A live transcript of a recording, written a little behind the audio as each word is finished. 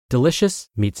Delicious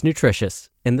meets nutritious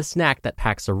in the snack that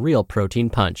packs a real protein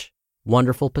punch.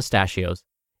 Wonderful Pistachios.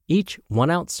 Each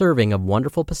 1-ounce serving of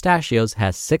Wonderful Pistachios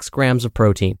has 6 grams of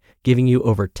protein, giving you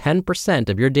over 10%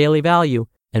 of your daily value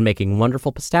and making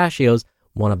Wonderful Pistachios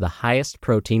one of the highest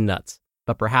protein nuts.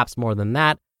 But perhaps more than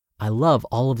that, I love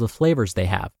all of the flavors they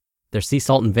have. Their sea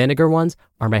salt and vinegar ones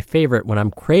are my favorite when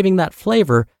I'm craving that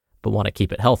flavor but want to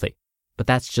keep it healthy. But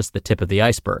that's just the tip of the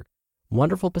iceberg.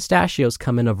 Wonderful Pistachios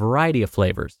come in a variety of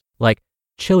flavors, like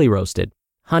chili roasted,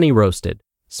 honey roasted,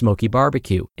 smoky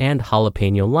barbecue, and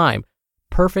jalapeno lime,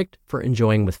 perfect for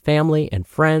enjoying with family and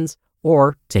friends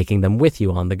or taking them with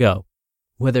you on the go.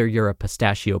 Whether you're a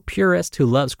pistachio purist who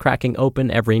loves cracking open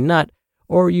every nut,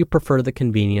 or you prefer the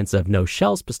convenience of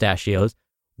no-shells pistachios,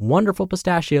 Wonderful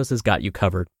Pistachios has got you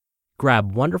covered.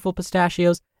 Grab Wonderful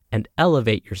Pistachios and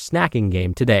elevate your snacking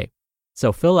game today.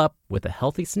 So fill up with a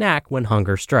healthy snack when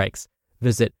hunger strikes.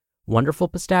 Visit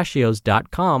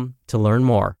wonderfulpistachios.com to learn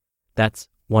more. That's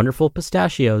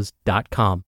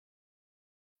wonderfulpistachios.com.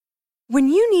 When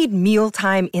you need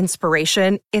mealtime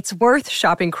inspiration, it's worth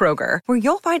shopping Kroger, where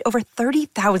you'll find over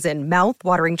 30,000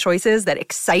 mouth-watering choices that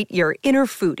excite your inner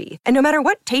foodie. And no matter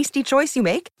what tasty choice you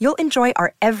make, you'll enjoy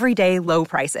our everyday low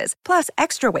prices, plus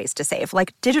extra ways to save,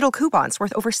 like digital coupons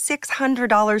worth over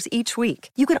 $600 each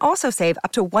week. You can also save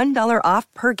up to $1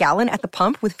 off per gallon at the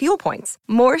pump with fuel points.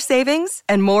 More savings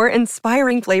and more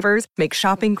inspiring flavors make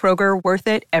shopping Kroger worth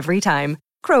it every time.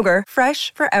 Kroger,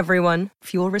 fresh for everyone.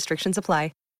 Fuel restrictions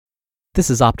apply. This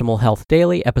is Optimal Health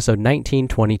Daily, episode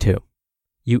 1922.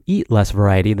 You eat less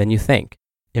variety than you think.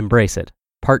 Embrace it.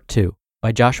 Part 2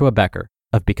 by Joshua Becker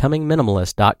of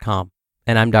BecomingMinimalist.com.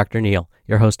 And I'm Dr. Neil,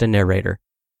 your host and narrator.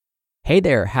 Hey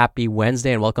there, happy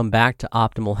Wednesday and welcome back to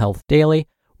Optimal Health Daily,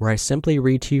 where I simply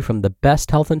read to you from the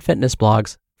best health and fitness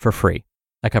blogs for free.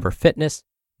 I cover fitness,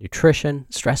 nutrition,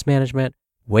 stress management,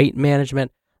 weight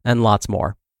management, and lots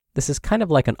more. This is kind of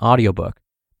like an audiobook,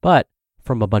 but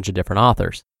from a bunch of different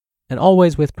authors. And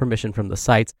always with permission from the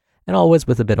sites, and always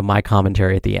with a bit of my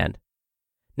commentary at the end.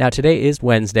 Now, today is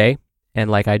Wednesday,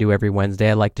 and like I do every Wednesday,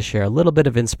 I like to share a little bit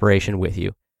of inspiration with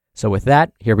you. So with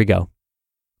that, here we go.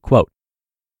 Quote,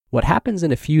 "What happens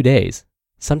in a few days,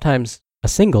 sometimes a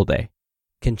single day,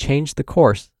 can change the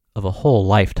course of a whole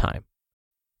lifetime."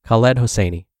 Khaled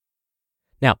Hosseini.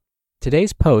 Now,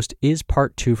 today's post is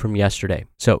part 2 from yesterday,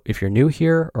 so if you're new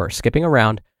here or skipping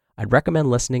around, I'd recommend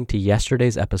listening to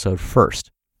yesterday's episode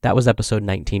first. That was episode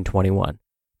 1921.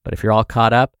 But if you're all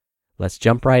caught up, let's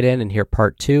jump right in and hear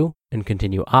part 2 and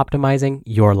continue optimizing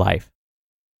your life.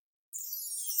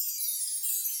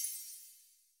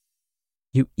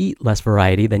 You eat less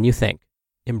variety than you think.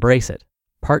 Embrace it.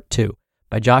 Part 2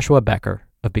 by Joshua Becker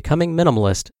of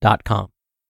BecomingMinimalist.com.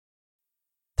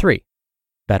 3.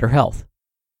 Better health.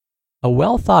 A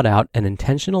well thought out and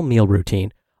intentional meal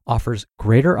routine offers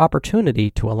greater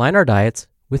opportunity to align our diets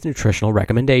with nutritional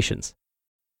recommendations.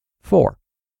 4.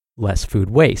 Less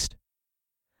food waste.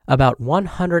 About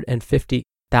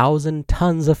 150,000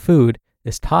 tons of food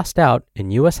is tossed out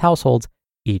in U.S. households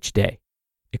each day,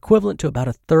 equivalent to about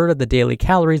a third of the daily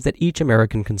calories that each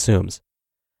American consumes.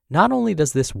 Not only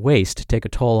does this waste take a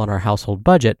toll on our household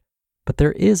budget, but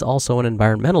there is also an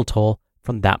environmental toll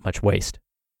from that much waste.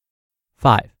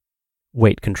 5.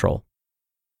 Weight control.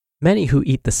 Many who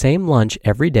eat the same lunch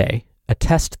every day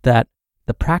attest that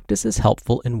the practice is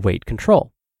helpful in weight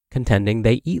control, contending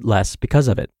they eat less because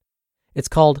of it. It's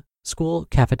called school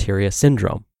cafeteria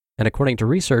syndrome, and according to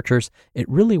researchers, it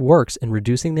really works in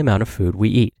reducing the amount of food we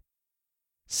eat.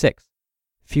 6.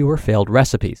 Fewer failed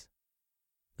recipes.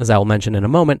 As I will mention in a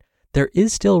moment, there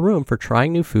is still room for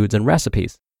trying new foods and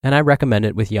recipes, and I recommend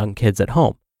it with young kids at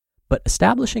home. But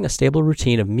establishing a stable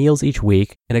routine of meals each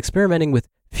week and experimenting with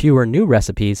fewer new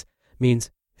recipes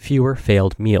means fewer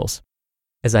failed meals.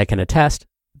 As I can attest,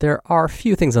 there are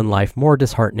few things in life more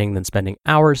disheartening than spending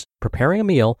hours preparing a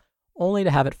meal only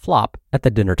to have it flop at the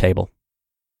dinner table.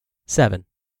 7.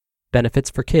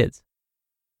 Benefits for kids.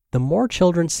 The more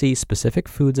children see specific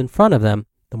foods in front of them,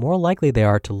 the more likely they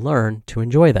are to learn to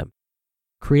enjoy them.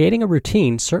 Creating a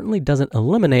routine certainly doesn't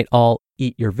eliminate all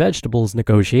eat your vegetables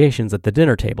negotiations at the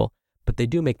dinner table, but they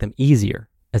do make them easier,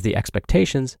 as the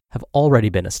expectations have already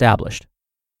been established.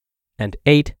 And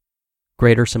 8.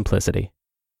 Greater simplicity.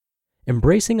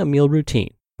 Embracing a meal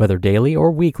routine, whether daily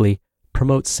or weekly,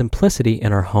 promotes simplicity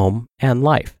in our home and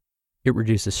life. It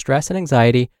reduces stress and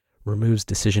anxiety, removes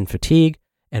decision fatigue,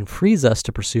 and frees us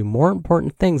to pursue more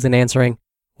important things than answering,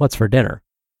 "What's for dinner?"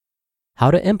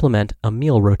 How to implement a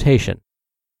meal rotation.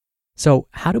 So,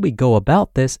 how do we go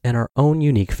about this in our own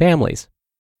unique families?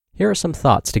 Here are some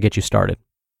thoughts to get you started.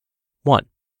 1.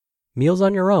 Meals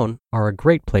on your own are a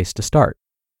great place to start.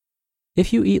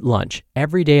 If you eat lunch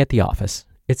every day at the office,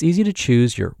 it's easy to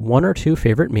choose your 1 or 2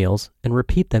 favorite meals and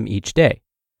repeat them each day.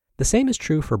 The same is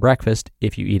true for breakfast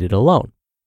if you eat it alone.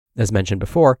 As mentioned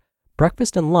before,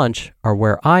 breakfast and lunch are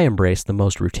where I embrace the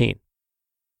most routine.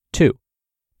 2.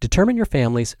 Determine your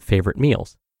family's favorite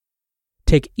meals.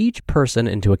 Take each person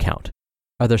into account.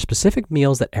 Are there specific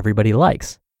meals that everybody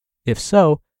likes? If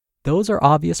so, those are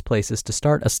obvious places to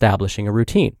start establishing a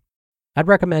routine. I'd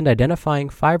recommend identifying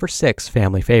 5 or 6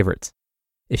 family favorites.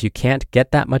 If you can't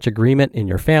get that much agreement in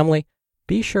your family,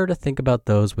 be sure to think about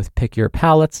those with pickier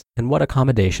palates and what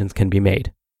accommodations can be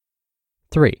made.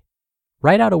 3.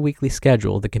 Write out a weekly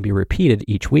schedule that can be repeated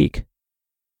each week.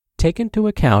 Take into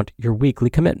account your weekly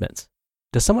commitments.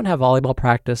 Does someone have volleyball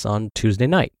practice on Tuesday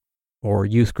night, or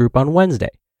youth group on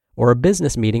Wednesday, or a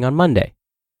business meeting on Monday?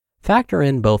 Factor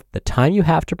in both the time you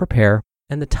have to prepare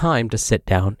and the time to sit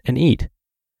down and eat.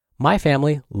 My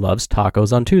family loves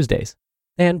tacos on Tuesdays,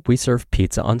 and we serve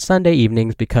pizza on Sunday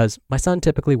evenings because my son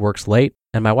typically works late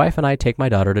and my wife and I take my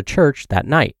daughter to church that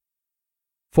night.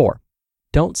 4.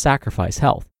 Don't sacrifice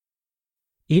health.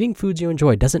 Eating foods you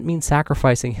enjoy doesn't mean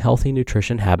sacrificing healthy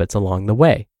nutrition habits along the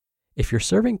way. If you're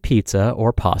serving pizza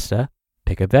or pasta,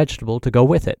 pick a vegetable to go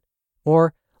with it,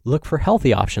 or look for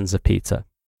healthy options of pizza.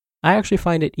 I actually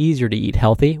find it easier to eat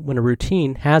healthy when a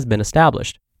routine has been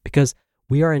established because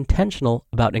we are intentional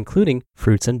about including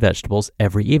fruits and vegetables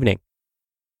every evening.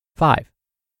 5.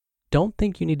 Don't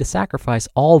think you need to sacrifice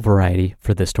all variety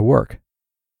for this to work.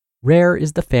 Rare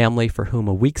is the family for whom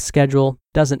a week's schedule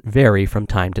doesn't vary from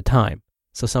time to time,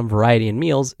 so some variety in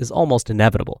meals is almost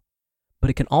inevitable. But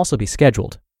it can also be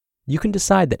scheduled. You can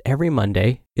decide that every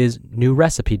Monday is new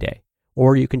recipe day,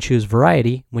 or you can choose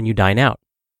variety when you dine out.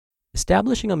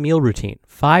 Establishing a meal routine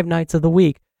 5 nights of the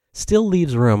week still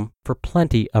leaves room for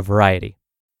plenty of variety.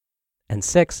 And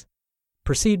 6,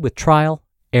 proceed with trial,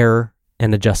 error,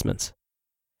 and adjustments.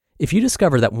 If you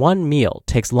discover that one meal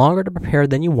takes longer to prepare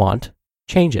than you want,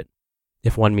 change it.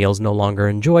 If one meal is no longer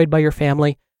enjoyed by your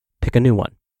family, pick a new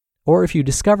one. Or if you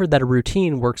discover that a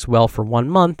routine works well for 1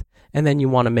 month and then you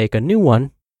want to make a new one,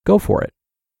 go for it.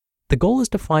 The goal is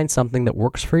to find something that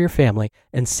works for your family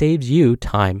and saves you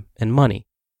time and money.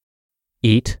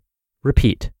 Eat,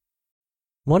 repeat.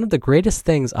 One of the greatest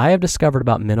things I have discovered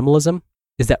about minimalism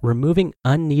is that removing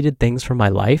unneeded things from my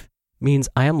life means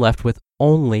I am left with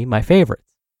only my favorites.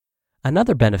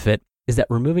 Another benefit is that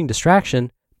removing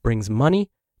distraction brings money,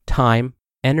 time,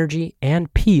 energy,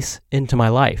 and peace into my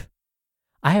life.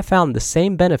 I have found the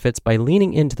same benefits by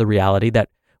leaning into the reality that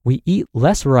we eat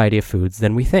less variety of foods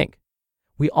than we think.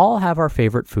 We all have our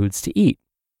favorite foods to eat.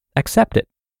 Accept it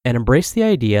and embrace the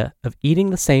idea of eating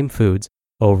the same foods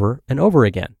over and over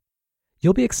again.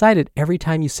 You'll be excited every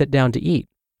time you sit down to eat,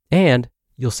 and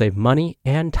you'll save money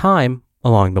and time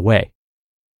along the way.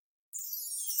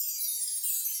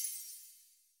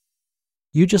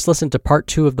 You just listened to part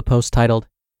 2 of the post titled,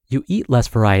 You Eat Less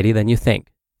Variety Than You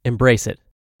Think. Embrace It,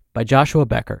 by Joshua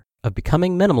Becker of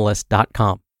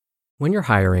BecomingMinimalist.com. When you're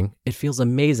hiring, it feels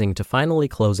amazing to finally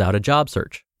close out a job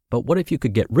search. But what if you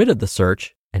could get rid of the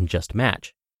search and just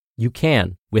match? You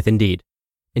can with Indeed.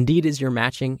 Indeed is your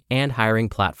matching and hiring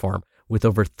platform with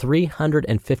over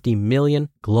 350 million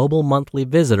global monthly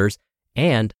visitors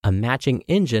and a matching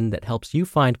engine that helps you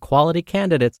find quality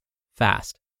candidates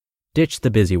fast. Ditch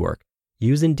the busy work.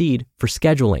 Use Indeed for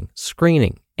scheduling,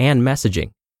 screening, and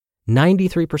messaging.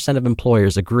 93% of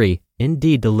employers agree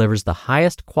Indeed delivers the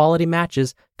highest quality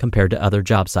matches compared to other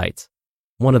job sites.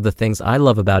 One of the things I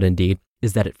love about Indeed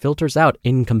is that it filters out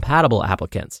incompatible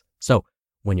applicants. So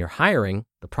when you're hiring,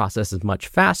 the process is much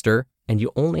faster and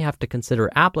you only have to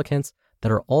consider applicants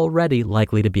that are already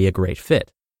likely to be a great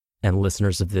fit. And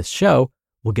listeners of this show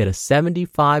will get a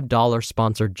 $75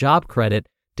 sponsored job credit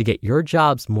to get your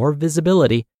jobs more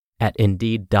visibility at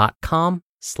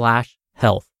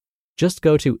Indeed.com/health. Just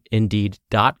go to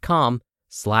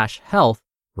Indeed.com/health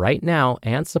right now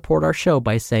and support our show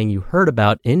by saying you heard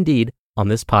about Indeed on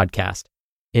this podcast.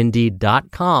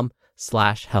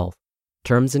 Indeed.com/health.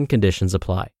 Terms and conditions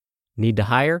apply. Need to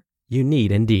hire? You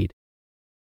need Indeed.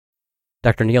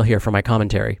 Dr. Neal here for my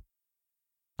commentary.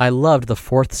 I loved the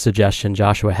 4th suggestion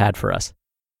Joshua had for us.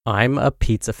 I'm a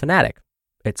pizza fanatic.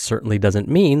 It certainly doesn't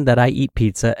mean that I eat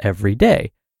pizza every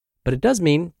day, but it does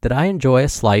mean that I enjoy a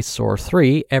slice or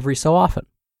 3 every so often.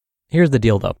 Here's the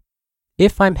deal though.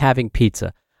 If I'm having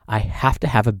pizza, I have to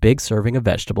have a big serving of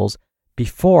vegetables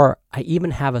before I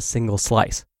even have a single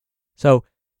slice. So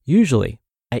usually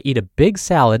I eat a big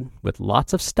salad with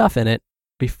lots of stuff in it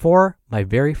before my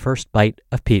very first bite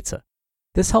of pizza.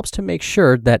 This helps to make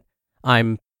sure that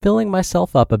I'm filling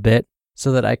myself up a bit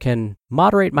so that I can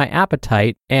moderate my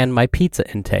appetite and my pizza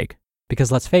intake.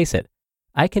 Because let's face it,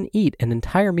 I can eat an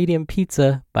entire medium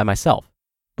pizza by myself.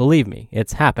 Believe me,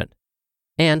 it's happened.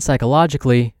 And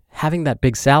psychologically, having that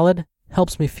big salad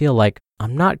helps me feel like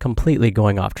I'm not completely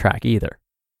going off track either.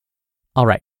 All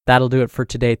right, that'll do it for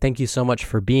today. Thank you so much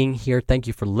for being here. Thank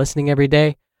you for listening every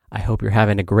day. I hope you're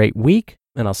having a great week,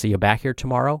 and I'll see you back here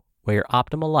tomorrow where your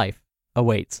optimal life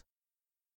awaits.